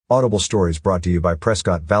Audible Stories brought to you by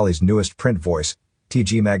Prescott Valley's newest print voice,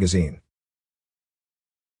 TG Magazine.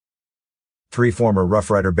 3 former Rough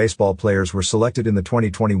Rider baseball players were selected in the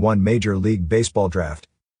 2021 Major League Baseball draft.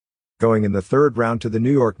 Going in the 3rd round to the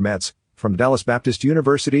New York Mets, from Dallas Baptist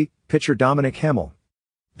University, pitcher Dominic Hamel.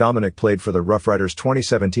 Dominic played for the Rough Riders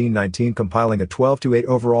 2017-19, compiling a 12-8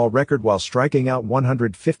 overall record while striking out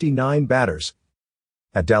 159 batters.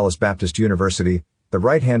 At Dallas Baptist University, the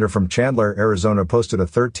right-hander from Chandler, Arizona posted a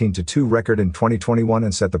 13-2 record in 2021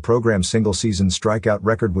 and set the program's single-season strikeout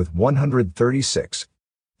record with 136.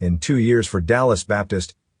 In 2 years for Dallas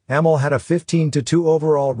Baptist, Hamel had a 15-2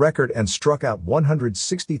 overall record and struck out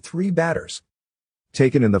 163 batters.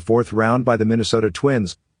 Taken in the 4th round by the Minnesota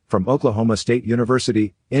Twins, from Oklahoma State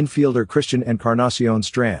University, infielder Christian Encarnacion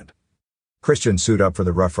Strand. Christian suited up for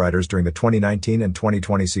the Rough Riders during the 2019 and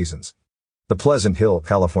 2020 seasons. The Pleasant Hill,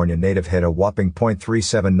 California native hit a whopping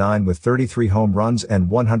 .379 with 33 home runs and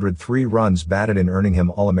 103 runs batted in, earning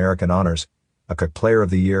him All-American honors, a Cook Player of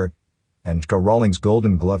the Year, and J.K. Rawlings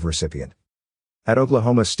Golden Glove recipient. At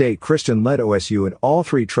Oklahoma State, Christian led OSU in all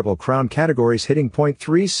 3 Triple Crown categories, hitting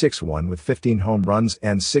 .361 with 15 home runs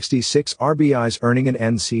and 66 RBIs, earning an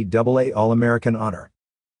NCAA All-American honor.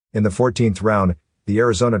 In the 14th round, the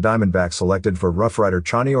Arizona Diamondbacks selected for Rough Rider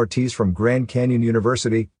Chani Ortiz from Grand Canyon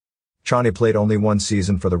University. Chani played only 1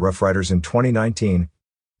 season for the Rough Riders in 2019.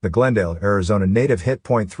 The Glendale, Arizona native hit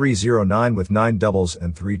 .309 with 9 doubles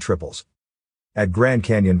and 3 triples. At Grand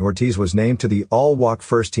Canyon, Ortiz was named to the All-Walk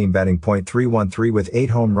First Team, batting .313 with 8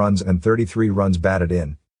 home runs and 33 runs batted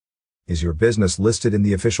in. Is your business listed in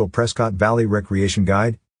the official Prescott Valley Recreation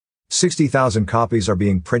Guide? 60,000 copies are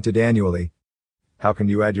being printed annually. How can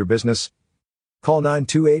you add your business? Call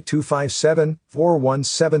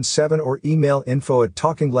 928-257-4177 or email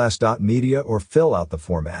info@talkingglass.media or fill out the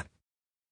format.